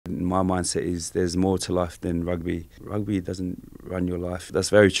my mindset is there's more to life than rugby. Rugby doesn't run your life. That's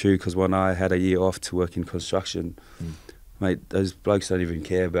very true, because when I had a year off to work in construction, mate, those blokes don't even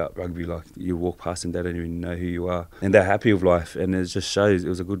care about rugby. Like, you walk past them, they don't even know who you are. And they're happy with life. And it just shows, it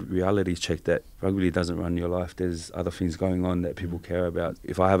was a good reality check that rugby doesn't run your life. There's other things going on that people care about.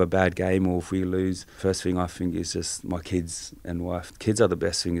 If I have a bad game or if we lose, first thing I think is just my kids and wife. Kids are the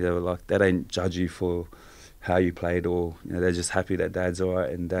best things ever. Like, they don't judge you for how you played, or they're just happy that dad's all right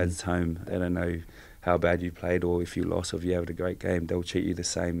and dad's home. They don't know how bad you played or if you lost or if you had a great game. They'll treat you the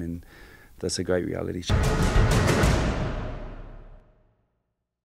same, and that's a great reality check.